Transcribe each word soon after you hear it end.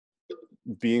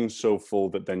being so full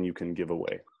that then you can give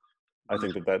away. I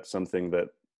think that that's something that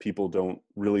people don't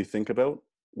really think about.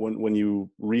 When you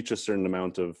reach a certain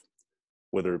amount of,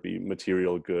 whether it be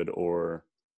material good or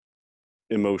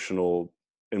emotional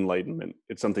enlightenment,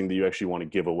 it's something that you actually want to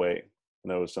give away.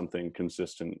 And that was something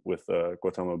consistent with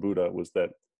Gautama Buddha, was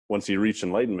that once he reached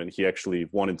enlightenment, he actually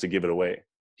wanted to give it away.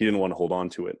 He didn't want to hold on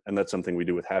to it. And that's something we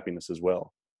do with happiness as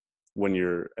well. When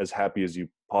you're as happy as you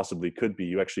possibly could be,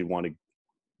 you actually want to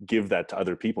give that to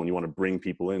other people, and you want to bring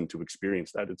people in to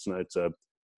experience that.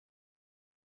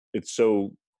 It's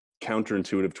so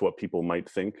counterintuitive to what people might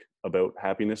think about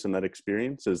happiness in that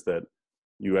experience, is that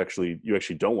you actually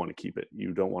don't want to keep it.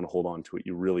 You don't want to hold on to it.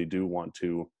 You really do want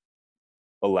to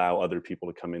allow other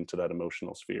people to come into that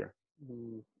emotional sphere.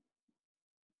 Mm.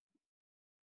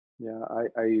 Yeah,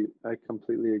 I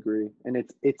completely agree. And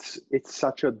it's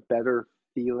such a better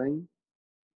feeling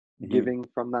giving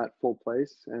from that full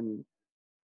place. And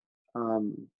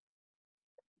um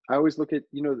I always look at,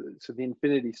 so the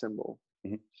infinity symbol.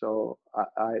 Mhm. So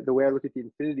the way I look at the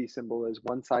infinity symbol is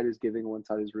one side is giving, one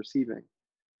side is receiving.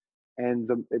 And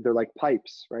they're like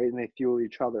pipes, right? And they fuel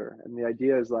each other. And the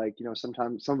idea is like,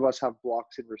 sometimes some of us have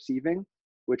blocks in receiving,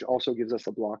 which also gives us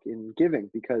a block in giving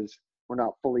because we're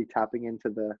not fully tapping into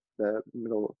the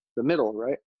middle,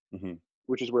 right? Mhm.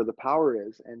 Which is where the power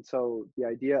is. And so the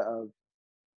idea of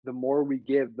the more we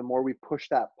give, the more we push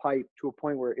that pipe to a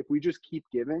point where if we just keep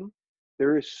giving,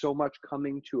 there is so much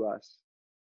coming to us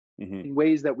Mhm. in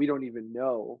ways that we don't even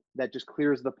know, that just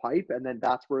clears the pipe. And then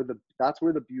that's where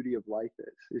the beauty of life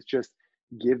is just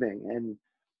giving. And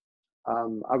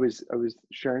I was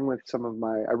sharing with some of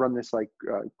I run this like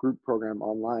group program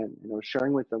online, and I was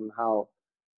sharing with them how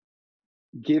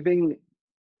giving,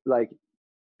 like,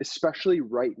 especially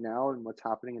right now and what's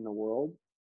happening in the world,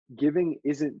 giving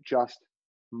isn't just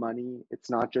money, it's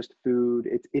not just food,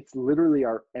 it's literally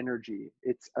our energy,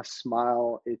 it's a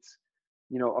smile, it's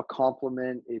a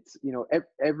compliment, it's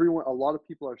everyone, a lot of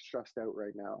people are stressed out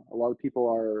right now, a lot of people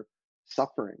are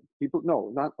suffering, people, no,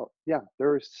 not, yeah,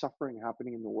 there is suffering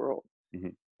happening in the world.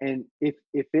 Mhm. And if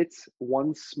it's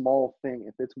one small thing,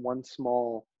 if it's one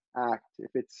small act,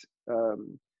 if it's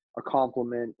a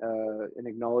compliment, an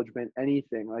acknowledgement,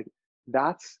 anything like,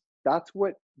 that's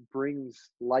what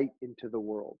brings light into the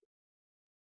world.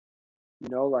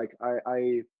 Like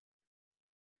I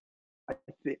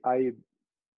thi-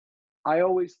 I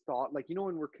always thought, like,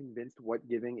 when we're convinced what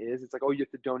giving is, it's like, oh, you have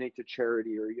to donate to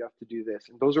charity or you have to do this,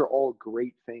 and those are all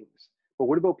great things. But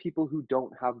what about people who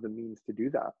don't have the means to do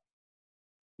that?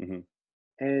 Mhm.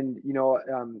 And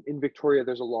in Victoria,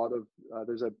 there's a lot of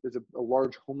there's a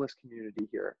large homeless community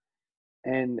here,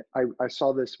 and I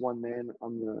saw this one man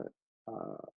on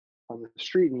the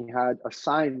street, and he had a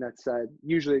sign that said,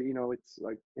 usually, it's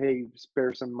like, hey,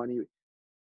 spare some money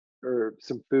or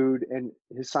some food, and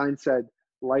his sign said,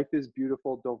 life is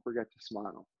beautiful, don't forget to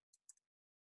smile.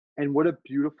 And what a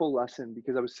beautiful lesson,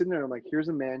 because I was sitting there, I'm like, here's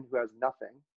a man who has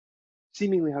nothing,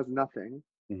 seemingly has nothing,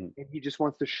 Mhm. and he just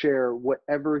wants to share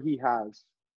whatever he has.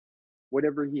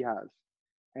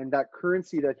 And that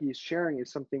currency that he's sharing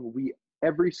is something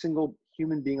every single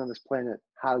human being on this planet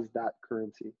has that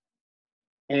currency,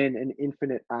 and an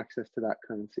infinite access to that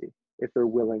currency if they're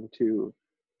willing to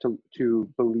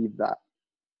believe that.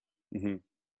 Mhm.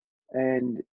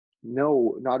 And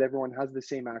no, not everyone has the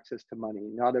same access to money.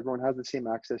 Not everyone has the same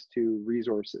access to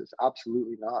resources.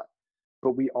 Absolutely not.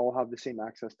 But we all have the same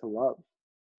access to love.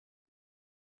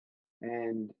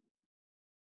 And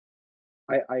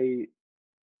I I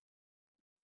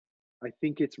I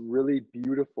think it's really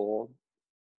beautiful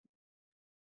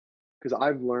because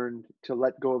I've learned to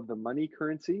let go of the money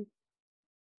currency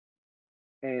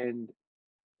and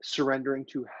surrendering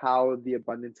to how the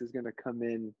abundance is going to come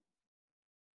in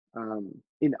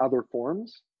other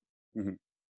forms. Mhm.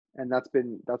 And that's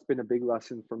been a big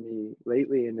lesson for me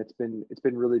lately, and it's been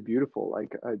really beautiful.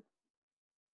 Like,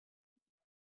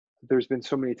 there's been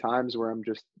so many times where I'm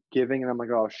just giving and I'm like,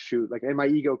 oh shoot, like, and my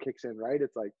ego kicks in, right?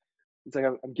 It's like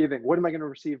I'm giving. What am I going to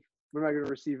receive? What am I going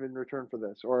to receive in return for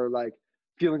this? Or like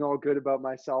feeling all good about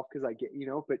myself because I get,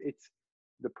 but it's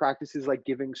the practice is like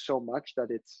giving so much that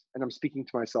and I'm speaking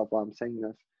to myself while I'm saying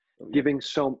this, Oh, yeah. giving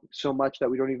so much that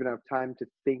we don't even have time to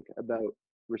think about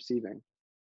receiving.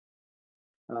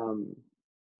 Because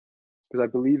I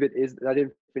believe it is that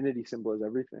infinity symbol is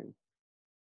everything.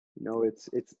 It's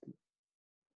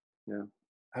yeah.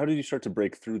 How did you start to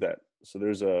break through that? So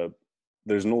there's an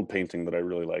old painting that I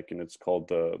really like, and it's called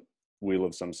the Wheel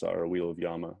of Samsara, Wheel of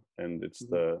Yama, and it's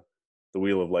Mhm. the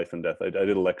wheel of life and death. I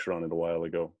did a lecture on it a while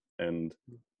ago, and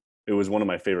it was one of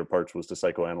my favorite parts was to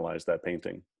psychoanalyze that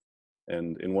painting.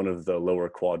 And in one of the lower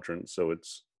quadrants, so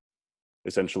it's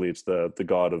essentially it's the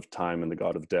god of time and the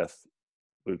god of death,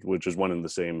 which is one and the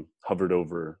same, hovered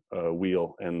over a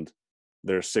wheel, and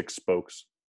there are six spokes,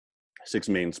 six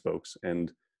main spokes,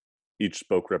 and each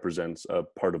spoke represents a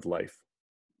part of life.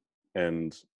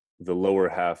 And the lower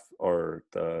half are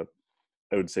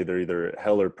I would say they're either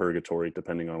hell or purgatory,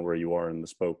 depending on where you are in the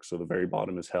spoke. So the very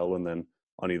bottom is hell, and then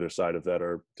on either side of that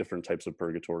are different types of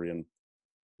purgatory. And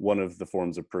one of the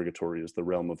forms of purgatory is the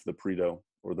realm of the Predo,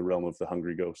 or the realm of the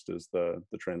hungry ghost is the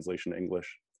translation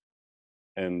English.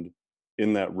 And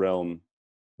in that realm,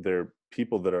 there are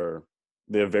people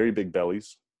they have very big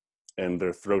bellies, and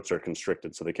their throats are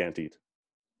constricted, so they can't eat,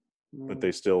 but Mm.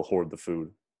 they still hoard the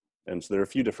food. And so there are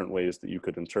a few different ways that you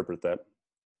could interpret that.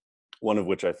 One of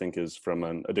which I think is from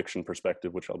an addiction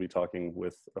perspective, which I'll be talking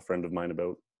with a friend of mine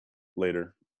about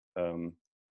later.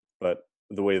 But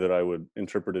the way that I would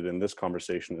interpret it in this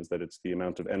conversation is that it's the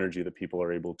amount of energy that people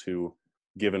are able to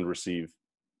give and receive.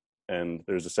 And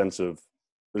there's a sense of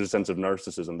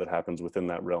narcissism that happens within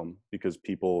that realm, because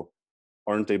people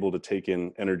aren't able to take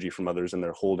in energy from others, and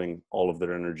they're holding all of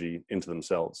their energy into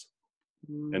themselves.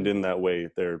 And Mm. in that way,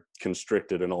 they're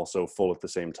constricted and also full at the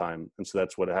same time. And so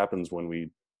that's what happens when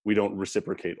we don't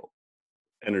reciprocate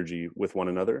energy with one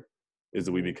another, is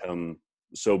that we Mhm. become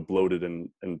so bloated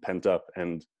and pent up.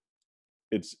 And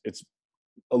it's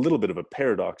a little bit of a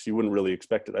paradox. You wouldn't really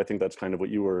expect it. I think that's kind of what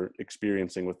you were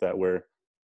experiencing with that, where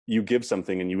you give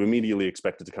something and you immediately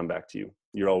expect it to come back to you.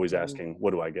 You're always Mhm. asking,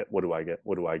 what do I get? What do I get?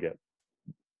 What do I get?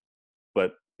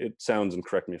 But it sounds, and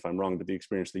correct me if I'm wrong, but the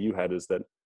experience that you had is that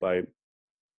by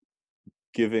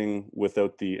giving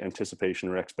without the anticipation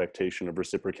or expectation of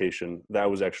reciprocation,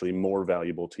 that was actually more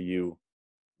valuable to you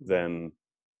than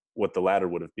what the latter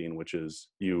would have been, which is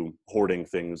you hoarding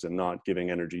things and not giving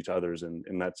energy to others. And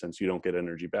in that sense, you don't get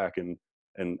energy back. And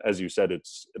as you said,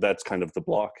 that's kind of the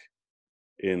block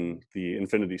in the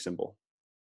infinity symbol.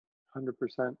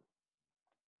 100%.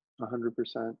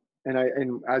 100%.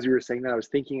 And as you were saying that, I was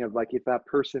thinking of, like, if that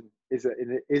person is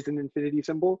an infinity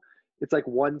symbol, it's like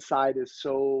one side is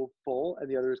so full and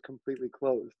the other is completely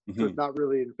closed. So Hmm. it's not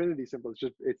really an infinity symbol.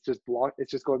 It's just block.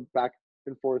 It's just going back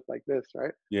and forth like this,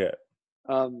 right? Yeah.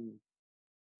 Um,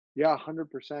 yeah,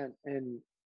 100%. And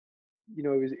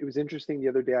it was interesting the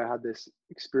other day. I had this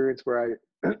experience where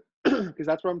I, because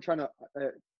that's what I'm trying to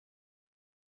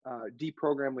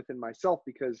deprogram within myself.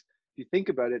 Because if you think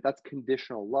about it, that's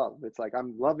conditional love. It's like,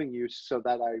 I'm loving you so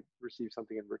that I receive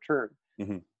something in return.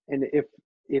 Hmm. And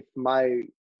if my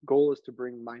goal is to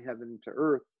bring my heaven to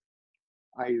earth,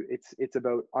 it's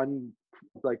about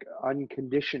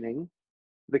unconditioning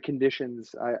the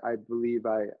conditions I believe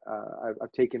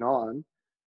I've taken on.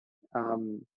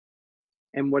 Um,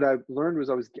 and what I've learned was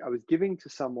I was giving to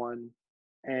someone,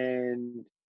 and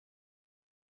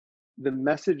the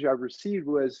message I received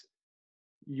was,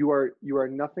 you are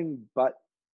nothing but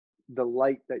the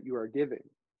light that you are giving.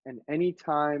 And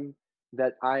anytime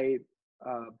that I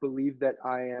believe that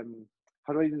I am,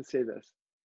 how do I even say this?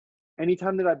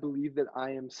 Anytime that I believe that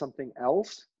I am something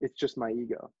else, it's just my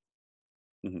ego.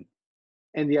 Hmm.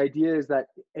 And the idea is that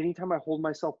anytime I hold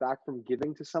myself back from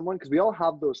giving to someone, because we all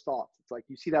have those thoughts. It's like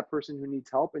you see that person who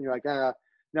needs help and you're like,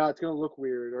 no, it's going to look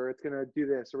weird, or it's going to do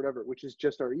this or whatever, which is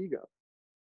just our ego.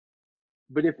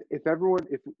 But if I don't want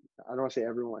to say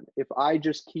everyone, if I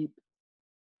just keep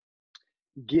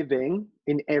giving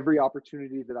in every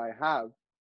opportunity that I have,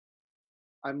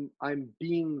 I'm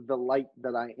being the light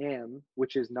that I am,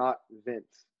 which is not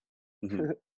Vince,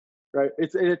 Hmm. right?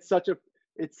 It's such a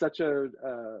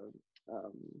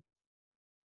um,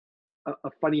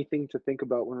 a funny thing to think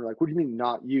about when we're like, what do you mean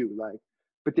not you? Like,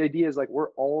 but the idea is, like,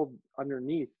 we're all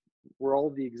underneath, we're all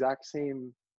the exact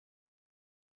same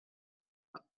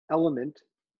element,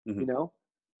 Hmm. you know.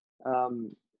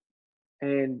 Um,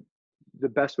 and the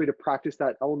best way to practice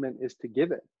that element is to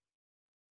give it.